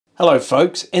Hello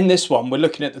folks, in this one we're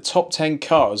looking at the top 10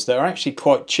 cars that are actually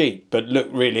quite cheap but look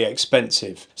really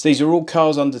expensive. So these are all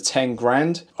cars under 10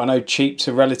 grand. I know cheap's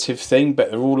a relative thing,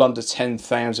 but they're all under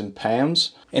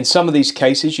 £10,000. In some of these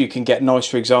cases you can get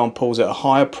nicer examples at a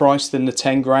higher price than the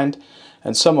 10 grand,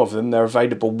 and some of them they're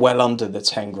available well under the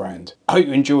 10 grand. I hope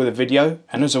you enjoy the video,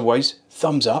 and as always,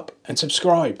 thumbs up and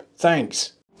subscribe.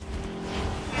 Thanks.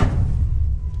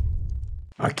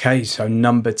 Okay, so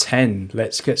number 10.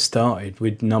 Let's get started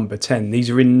with number 10.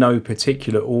 These are in no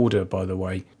particular order, by the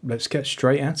way. Let's get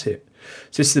straight at it.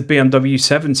 So this is the BMW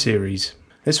 7 Series.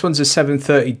 This one's a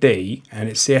 730D and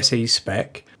it's the SE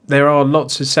spec. There are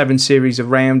lots of 7 Series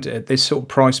around at this sort of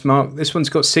price mark. This one's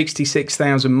got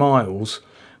 66,000 miles,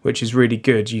 which is really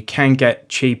good. You can get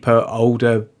cheaper,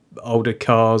 older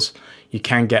cars. You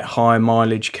can get higher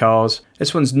mileage cars.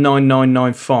 This one's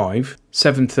 9995,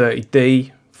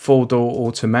 730D. 4-door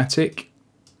automatic,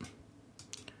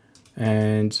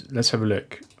 and let's have a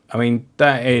look. I mean,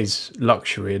 that is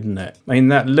luxury, isn't it? I mean,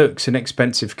 that looks an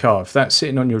expensive car. If that's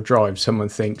sitting on your drive, someone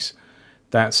thinks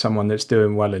that's someone that's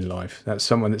doing well in life. That's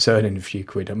someone that's earning a few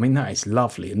quid. I mean, that is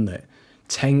lovely, isn't it?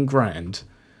 10 grand,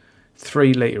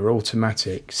 3-litre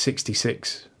automatic,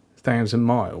 66,000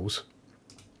 miles.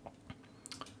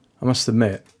 I must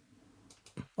admit,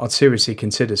 I'd seriously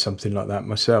consider something like that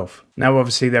myself. Now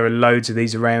obviously there are loads of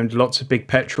these around, lots of big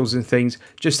petrols and things.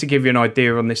 Just to give you an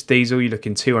idea on this diesel, you're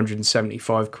looking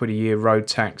 275 quid a year road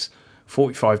tax,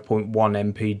 45.1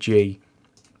 mpg,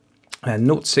 and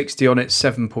 0 to 60 on it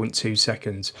 7.2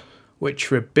 seconds, which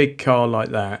for a big car like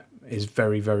that is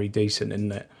very, very decent,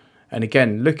 isn't it? And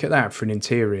again, look at that for an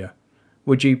interior.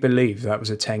 Would you believe that was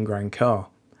a 10 grand car?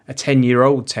 A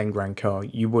 10-year-old 10 grand car?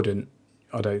 You wouldn't,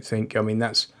 I don't think. I mean,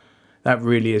 that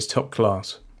really is top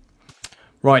class.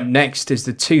 Right, next is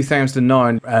the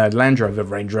 2009 Land Rover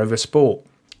Range Rover Sport.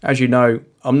 As you know,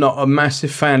 I'm not a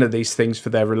massive fan of these things for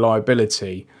their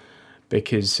reliability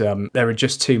because there are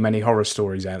just too many horror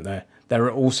stories out there. There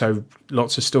are also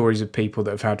lots of stories of people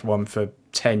that have had one for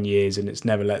 10 years and it's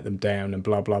never let them down and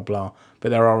blah, blah, blah.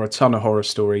 But there are a ton of horror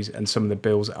stories and some of the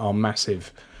bills are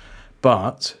massive.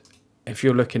 But if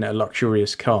you're looking at a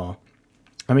luxurious car,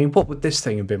 I mean, what would this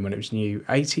thing have been when it was new?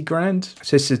 80 grand?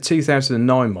 So this is a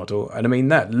 2009 model, and I mean,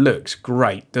 that looks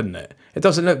great, doesn't it? It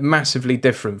doesn't look massively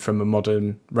different from a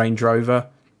modern Range Rover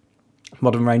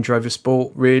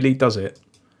Sport, really, does it?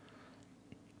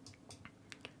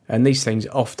 And these things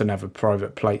often have a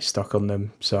private plate stuck on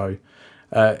them, so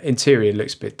interior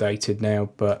looks a bit dated now,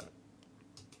 but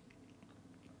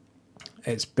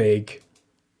it's big.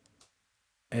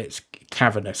 It's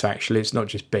cavernous, actually. It's not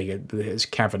just big, it's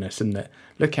cavernous, isn't it?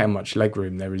 Look how much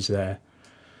legroom there is there.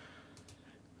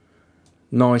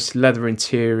 Nice leather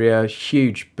interior,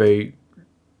 huge boot,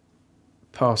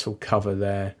 parcel cover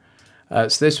there.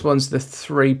 So this one's the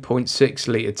 3.6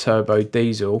 litre turbo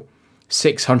diesel,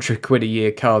 600 quid a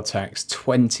year car tax,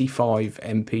 25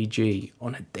 mpg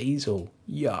on a diesel.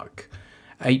 Yuck.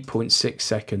 8.6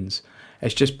 seconds.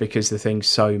 It's just because the thing's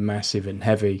so massive and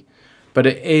heavy. But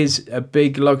it is a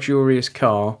big, luxurious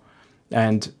car,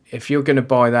 and if you're going to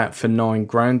buy that for 9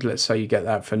 grand, let's say you get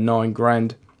that for 9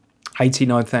 grand,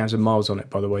 89,000 miles on it,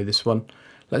 by the way, this one.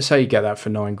 Let's say you get that for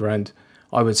 9 grand.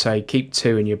 I would say keep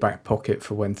 2 in your back pocket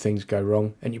for when things go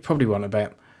wrong, and you probably want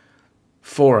about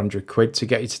 400 quid to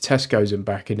get you to Tesco's and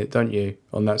back in it, don't you,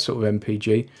 on that sort of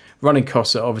MPG. Running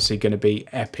costs are obviously going to be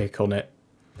epic on it,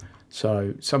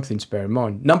 so something to bear in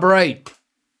mind. Number 8,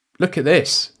 look at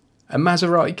this. A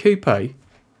Maserati Coupe.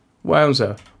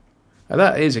 Wowzer. Now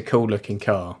that is a cool looking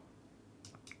car.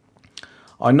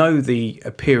 I know the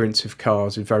appearance of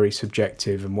cars is very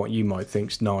subjective, and what you might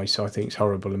think's nice, I think's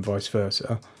horrible, and vice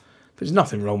versa. But there's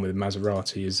nothing wrong with a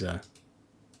Maserati, is there?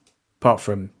 Apart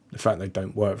from the fact they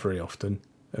don't work very often,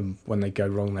 and when they go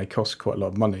wrong they cost quite a lot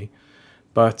of money.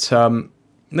 But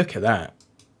look at that.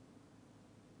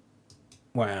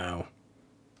 Wow.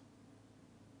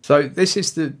 So this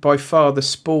is by far the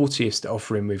sportiest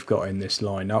offering we've got in this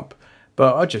lineup,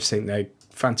 but I just think they're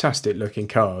fantastic looking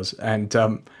cars. And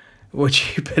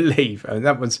would you believe, and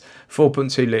that was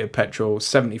 4.2 litre petrol,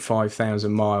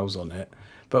 75,000 miles on it,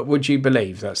 but would you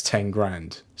believe that's 10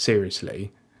 grand?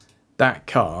 Seriously, that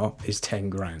car is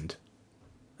 10 grand.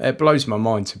 It blows my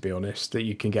mind, to be honest, that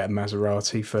you can get a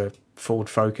Maserati for Ford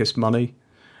Focus money.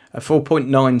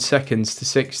 4.9 seconds to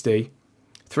 60,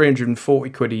 340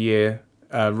 quid a year.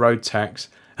 Road tax,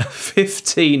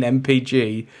 15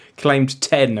 mpg, claimed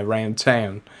 10 around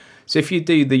town. So if you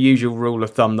do the usual rule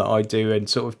of thumb that I do and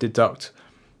sort of deduct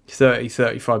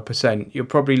 30-35%, you're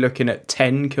probably looking at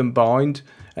 10 combined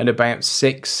and about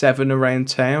 6-7 around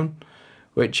town,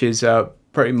 which is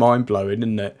pretty mind-blowing,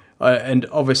 isn't it? And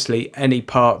obviously any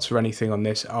parts or anything on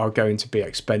this are going to be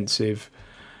expensive.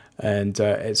 And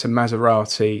it's a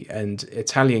Maserati, and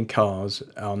Italian cars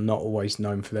are not always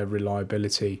known for their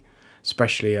reliability,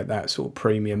 especially at that sort of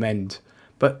premium end.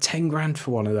 But 10 grand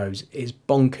for one of those is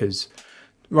bonkers.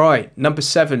 Right, number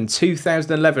 7,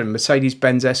 2011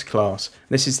 Mercedes-Benz S-Class.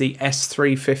 This is the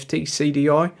S350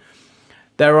 CDI.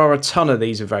 There are a ton of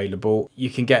these available. You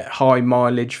can get high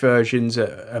mileage versions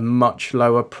at a much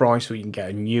lower price, or you can get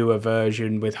a newer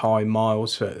version with high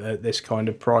miles at this kind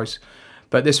of price.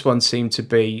 But this one seemed to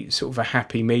be sort of a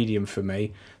happy medium for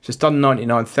me. So it's done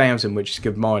 99,000, which is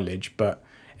good mileage. But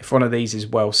if one of these is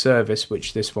well serviced,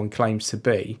 which this one claims to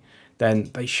be,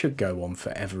 then they should go on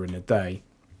forever and a day.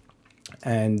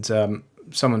 And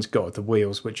someone's got the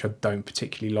wheels, which I don't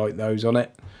particularly like those on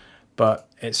it. But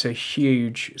it's a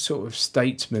huge sort of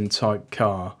statesman type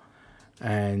car.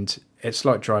 And it's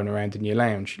like driving around in your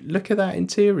lounge. Look at that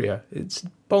interior. It's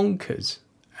bonkers.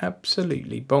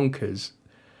 Absolutely bonkers.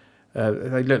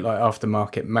 They look like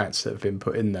aftermarket mats that have been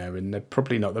put in there, and they're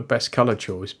probably not the best colour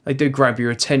choice. They do grab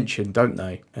your attention, don't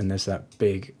they? And there's that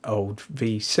big old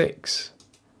V6.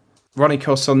 Running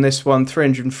costs on this one,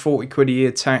 340 quid a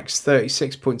year tax,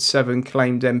 36.7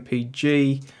 claimed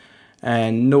MPG,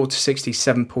 and 0 to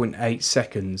 67.8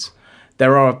 seconds.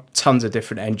 There are tons of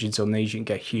different engines on these. You can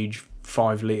get huge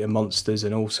 5-litre monsters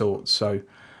and all sorts. So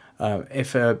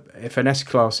if an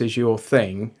S-Class is your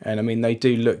thing, and I mean, they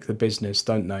do look the business,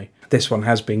 don't they? This one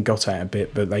has been got at a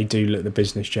bit, but they do look the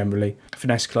business generally. If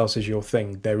an S-Class is your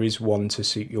thing, there is one to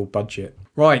suit your budget.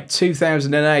 Right,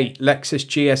 2008 Lexus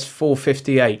GS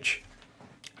 450h.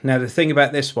 Now, the thing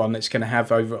about this one that's going to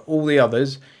have over all the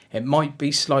others, it might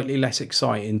be slightly less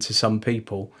exciting to some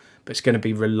people, but it's going to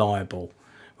be reliable.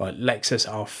 Right, Lexus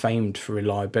are famed for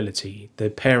reliability.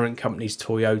 The parent company's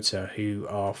Toyota, who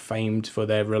are famed for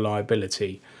their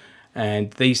reliability.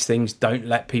 And these things don't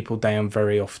let people down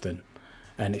very often.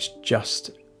 And it's just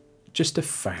a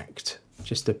fact.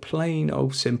 Just a plain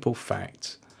old simple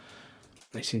fact.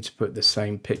 They seem to put the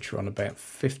same picture on about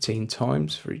 15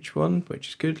 times for each one, which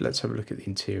is good. Let's have a look at the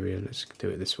interior. Let's do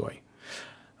it this way.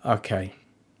 Okay.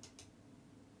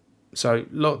 So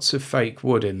lots of fake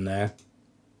wood in there.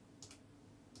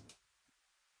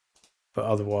 But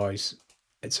otherwise,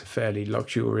 it's a fairly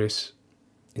luxurious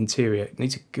interior. It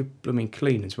needs a good blooming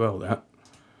clean as well, that.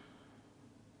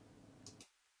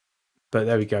 But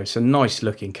there we go. It's a nice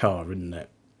looking car, isn't it?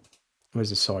 Where's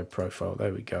the side profile?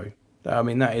 There we go. I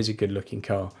mean, that is a good looking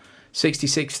car.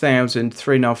 66,000,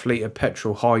 3.5 litre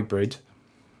petrol hybrid.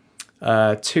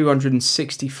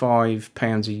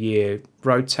 £265 a year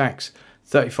road tax.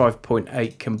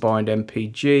 35.8 combined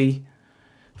MPG.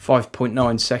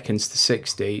 5.9 seconds to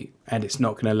 60, and it's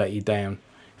not going to let you down.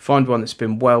 Find one that's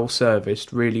been well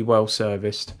serviced, really well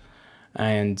serviced,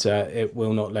 and it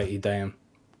will not let you down.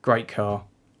 Great car.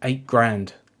 8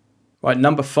 grand. Right,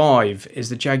 number 5 is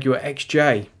the Jaguar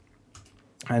XJ.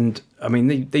 And I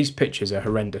mean, these pictures are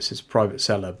horrendous as a private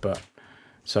seller, but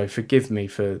so forgive me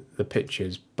for the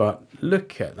pictures, but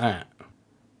look at that.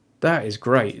 That is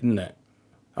great, isn't it?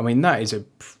 I mean, that is a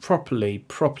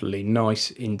properly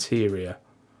nice interior.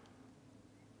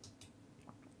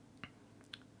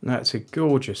 That's a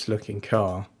gorgeous looking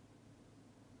car.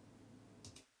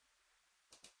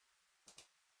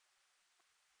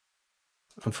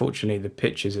 Unfortunately, the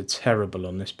pictures are terrible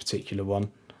on this particular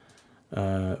one,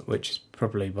 which is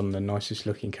probably one of the nicest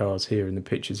looking cars here, and the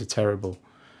pictures are terrible.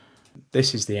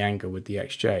 This is the angle with the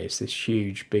XJ. It's this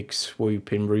huge, big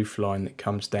swooping roofline that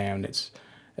comes down. It's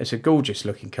a gorgeous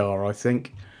looking car, I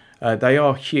think. They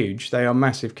are huge. They are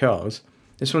massive cars.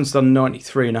 This one's done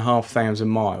 93,500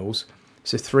 miles.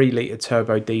 It's a 3 litre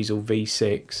turbo diesel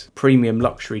V6, premium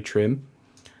luxury trim,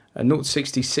 0 to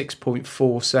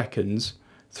 66.4 seconds,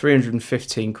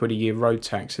 315 quid a year road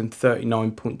tax, and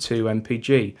 39.2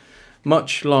 mpg.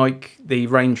 Much like the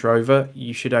Range Rover,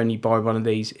 you should only buy one of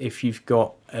these if you've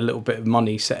got a little bit of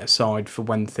money set aside for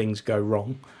when things go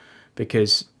wrong,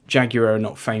 because Jaguar are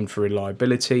not famed for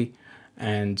reliability,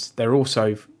 and they're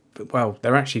also, well,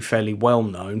 they're actually fairly well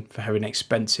known for having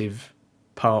expensive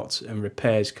parts and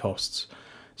repairs costs.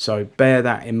 So bear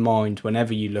that in mind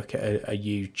whenever you look at a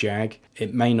used Jag.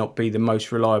 It may not be the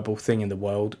most reliable thing in the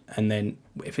world, and then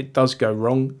if it does go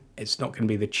wrong, it's not going to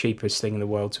be the cheapest thing in the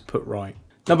world to put right.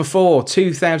 Number 4,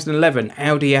 2011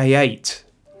 Audi A8.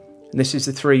 And this is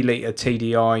the 3 litre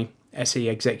TDI SE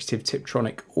Executive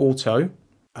Tiptronic Auto.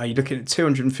 You're looking at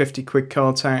 250 quid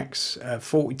car tax,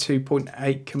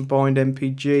 42.8 combined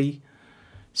MPG,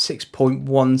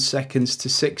 6.1 seconds to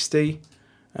 60.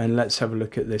 And let's have a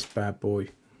look at this bad boy.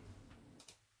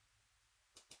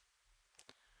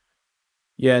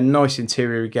 Yeah, nice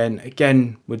interior again.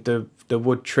 Again with the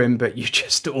wood trim, but you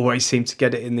just always seem to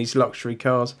get it in these luxury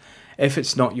cars. If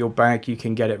it's not your bag, you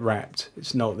can get it wrapped.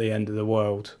 It's not the end of the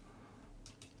world.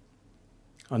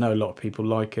 I know a lot of people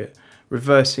like it.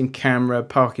 Reversing camera,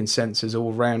 parking sensors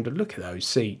all round. And look at those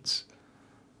seats.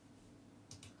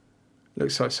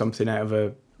 Looks like something out of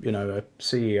a, you know, a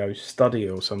CEO's study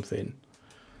or something.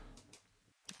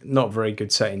 Not very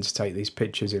good setting to take these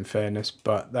pictures, in fairness,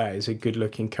 but that is a good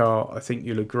looking car. I think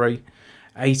you'll agree.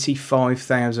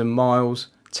 85,000 miles,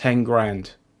 10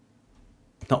 grand.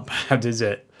 Not bad, is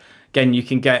it? Again, you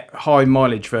can get high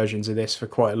mileage versions of this for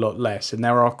quite a lot less, and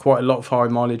there are quite a lot of high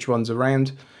mileage ones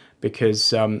around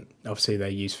because obviously they're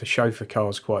used for chauffeur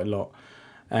cars quite a lot.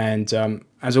 And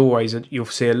as always, you'll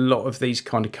see a lot of these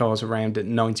kind of cars around at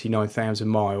 99,000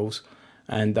 miles,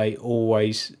 and they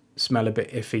always smell a bit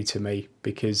iffy to me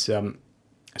because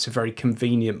it's a very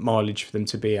convenient mileage for them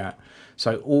to be at.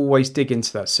 So always dig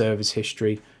into that service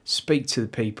history, speak to the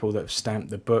people that have stamped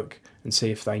the book and see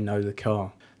if they know the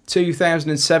car.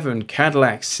 2007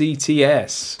 Cadillac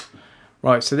CTS.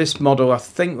 Right, so this model I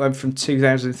think went from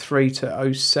 2003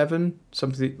 to 07,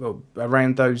 something well,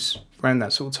 around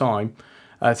that sort of time.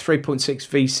 3.6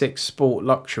 V6 Sport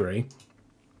Luxury.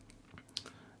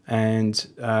 And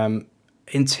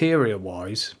interior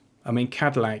wise, I mean,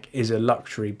 Cadillac is a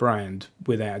luxury brand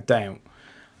without a doubt,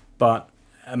 but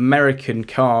American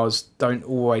cars don't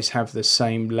always have the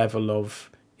same level of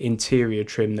interior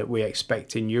trim that we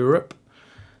expect in Europe.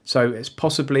 So it's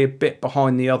possibly a bit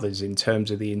behind the others in terms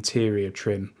of the interior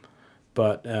trim,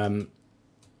 but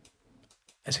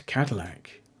as a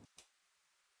Cadillac,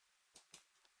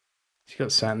 it's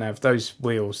got sat nav. Those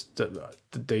wheels that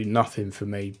do nothing for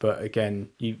me, but again,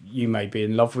 you may be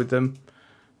in love with them,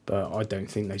 but I don't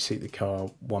think they suit the car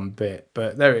one bit.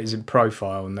 But there it is in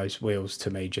profile, and those wheels to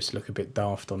me just look a bit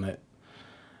daft on it.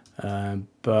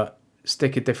 But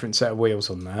stick a different set of wheels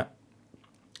on that,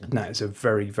 and that is a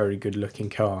very, very good looking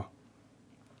car.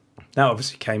 That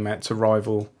obviously came out to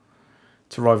rival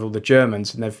the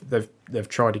Germans, and they've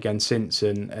tried again since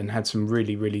and had some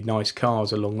really, really nice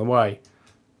cars along the way.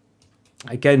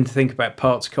 Again, think about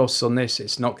parts costs on this.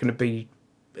 It's not going to be,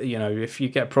 you know, if you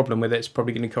get a problem with it, it's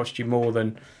probably going to cost you more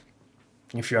than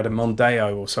if you had a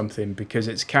Mondeo or something, because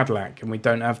it's Cadillac and we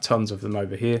don't have tons of them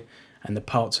over here, and the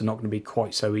parts are not going to be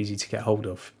quite so easy to get hold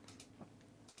of.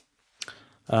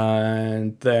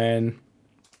 And then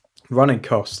running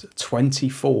cost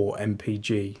 24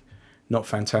 mpg, not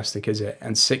fantastic, is it?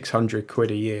 And 600 quid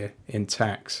a year in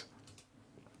tax.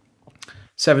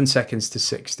 7 seconds to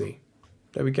 60.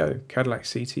 There we go, Cadillac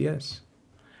CTS.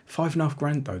 5.5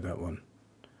 grand though, that one.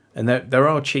 And there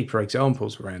are cheaper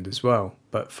examples around as well,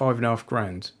 but 5.5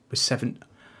 grand with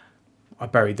I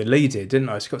buried the lead here, didn't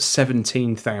I? It's got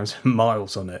 17,000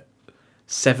 miles on it.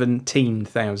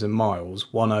 17,000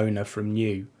 miles, one owner from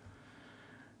new.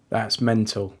 That's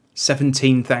mental.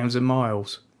 17,000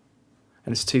 miles.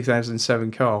 And it's a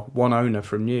 2007 car, one owner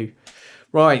from new.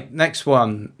 Right, next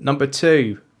one, number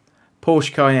 2.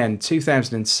 Porsche Cayenne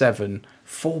 2007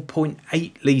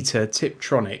 4.8 litre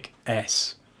Tiptronic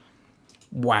S.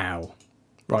 Wow.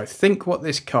 Right, think what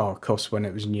this car cost when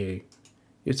it was new.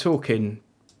 You're talking,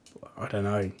 I don't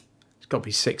know, it's got to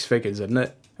be 6 figures, isn't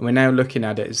it? And we're now looking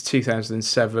at it as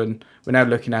 2007. We're now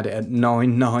looking at it at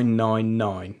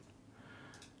 9,999.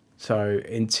 So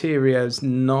interior's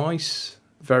nice,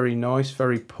 very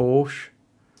Porsche.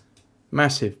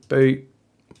 Massive boot,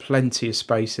 plenty of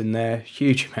space in there,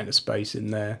 huge amount of space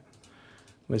in there.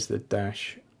 Where's the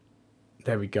dash?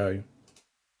 There we go.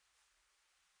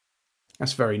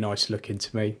 That's very nice looking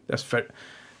to me. That's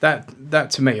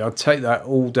that to me, I'd take that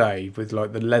all day with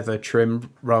like the leather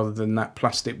trim rather than that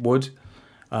plastic wood.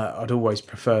 I'd always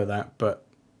prefer that, but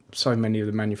so many of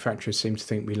the manufacturers seem to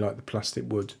think we like the plastic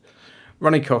wood.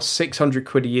 Running costs 600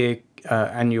 quid a year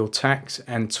annual tax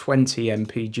and 20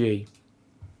 mpg.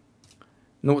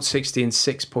 0-60 in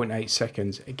 6.8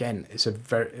 seconds. Again, it's got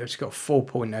a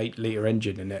 4.8 litre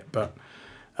engine in it, but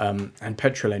and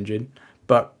petrol engine,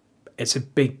 but it's a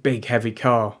big heavy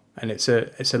car, and it's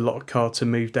a lot of car to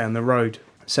move down the road.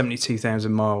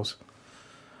 72,000 miles.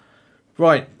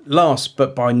 Right, last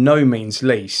but by no means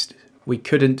least, we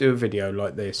couldn't do a video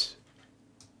like this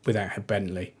without a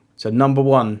Bentley. So number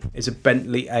 1 is a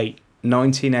Bentley 8,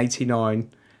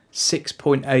 1989.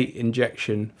 6.8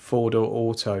 injection 4-door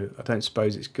auto. I don't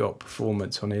suppose it's got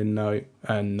performance on here, no,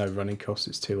 and no running costs,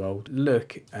 it's too old.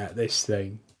 Look at this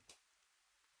thing.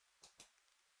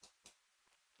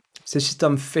 So this has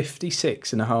done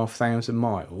 56,500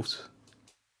 miles.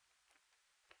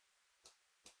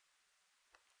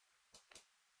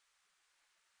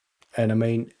 And I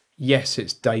mean, yes,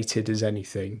 it's dated as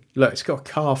anything. Look, it's got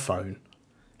a car phone,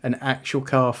 an actual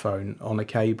car phone on a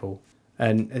cable.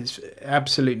 And it's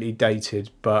absolutely dated,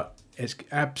 but it's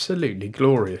absolutely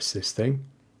glorious, this thing.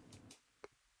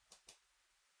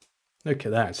 Look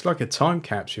at that. It's like a time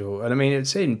capsule. And I mean,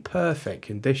 it's in perfect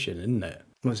condition, isn't it?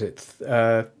 Was it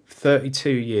 32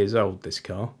 years old, this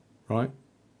car, right?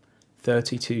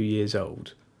 32 years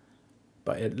old.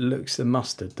 But it looks the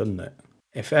mustard, doesn't it?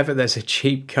 If ever there's a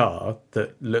cheap car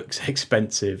that looks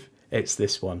expensive, it's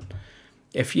this one.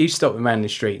 If you stopped a man in the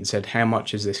street and said, how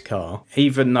much is this car?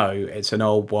 Even though it's an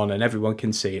old one and everyone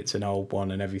can see it's an old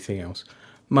one and everything else,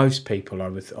 most people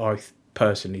I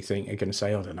personally think are going to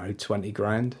say, I don't know, 20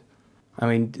 grand. I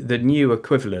mean, the new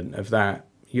equivalent of that,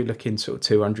 you're looking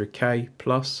sort of 200k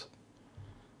plus.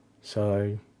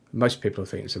 So most people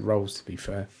think it's a Rolls, to be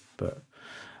fair. But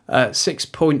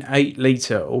 6.8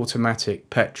 litre automatic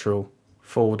petrol,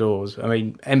 4 doors. I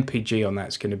mean, MPG on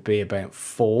that's going to be about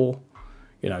 4.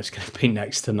 You know, it's going to be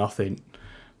next to nothing.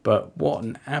 But what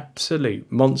an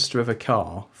absolute monster of a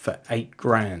car for 8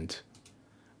 grand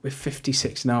with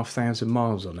 56,500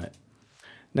 miles on it.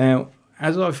 Now,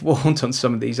 as I've warned on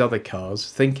some of these other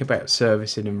cars, think about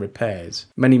servicing and repairs.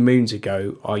 Many moons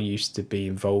ago, I used to be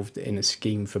involved in a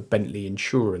scheme for Bentley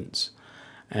insurance.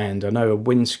 And I know a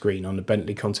windscreen on the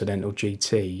Bentley Continental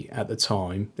GT at the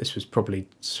time, this was probably,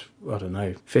 I don't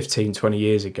know, 15, 20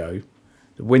 years ago.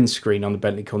 The windscreen on the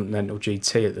Bentley Continental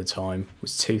GT at the time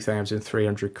was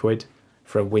 2,300 quid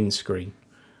for a windscreen.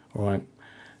 All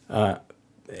right.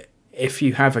 If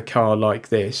you have a car like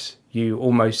this, you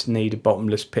almost need a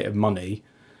bottomless pit of money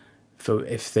for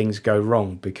if things go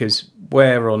wrong, because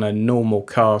where on a normal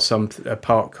car a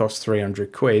part costs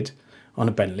 300 quid, on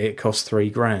a Bentley it costs 3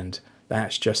 grand.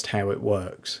 That's just how it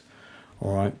works.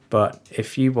 All right. But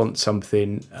if you want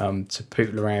something to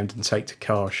poodle around and take to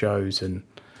car shows and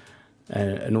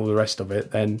all the rest of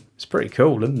it, then it's pretty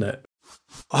cool, isn't it?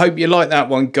 I hope you like that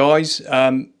one, guys.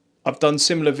 I've done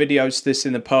similar videos to this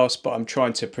in the past, but I'm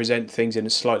trying to present things in a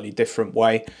slightly different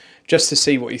way just to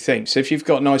see what you think. So if you've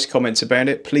got nice comments about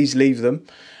it, please leave them.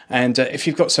 And if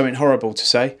you've got something horrible to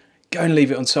say, go and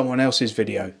leave it on someone else's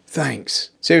video. Thanks.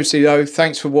 Seriously though,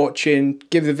 thanks for watching.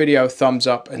 Give the video a thumbs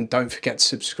up and don't forget to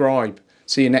subscribe.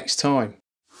 See you next time.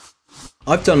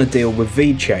 I've done a deal with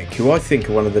VCheck, who I think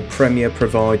are one of the premier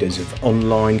providers of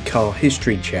online car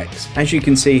history checks. As you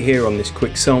can see here on this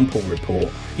quick sample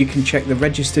report, you can check the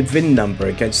registered VIN number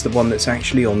against the one that's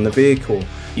actually on the vehicle.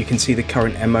 You can see the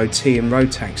current MOT and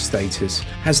road tax status.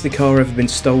 Has the car ever been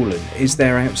stolen? Is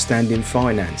there outstanding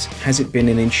finance? Has it been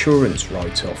an insurance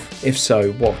write-off? If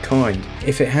so, what kind?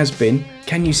 If it has been,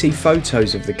 can you see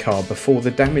photos of the car before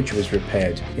the damage was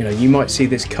repaired? You know, you might see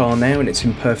this car now and it's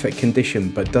in perfect condition,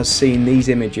 but does seeing these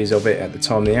images of it at the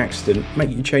time of the accident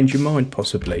make you change your mind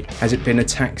possibly? Has it been a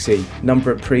taxi?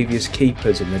 Number of previous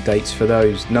keepers and the dates for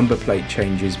those, number plate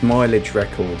changes, mileage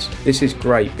records. This is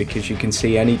great because you can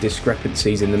see any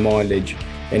discrepancies in the mileage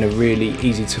in a really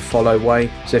easy to follow way.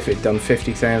 So if it done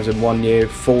 50,000 one year,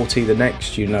 40 the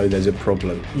next, you know there's a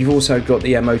problem. You've also got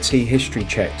the MOT history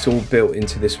checks all built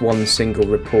into this one single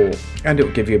report, and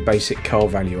it'll give you a basic car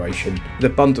valuation. The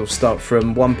bundles start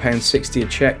from £1.60 a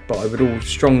check, but I would all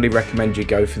strongly recommend you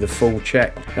go for the full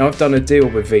check. Now I've done a deal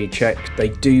with VCheck. They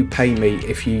do pay me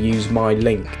if you use my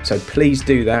link, so please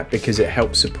do that because it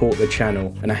helps support the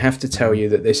channel. And I have to tell you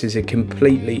that this is a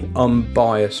completely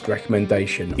unbiased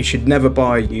recommendation. You should never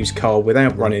buy a used car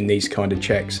without running these kind of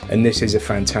checks, and this is a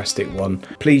fantastic one.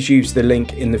 Please use the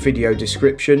link in the video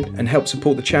description and help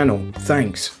support the channel.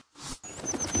 Thanks.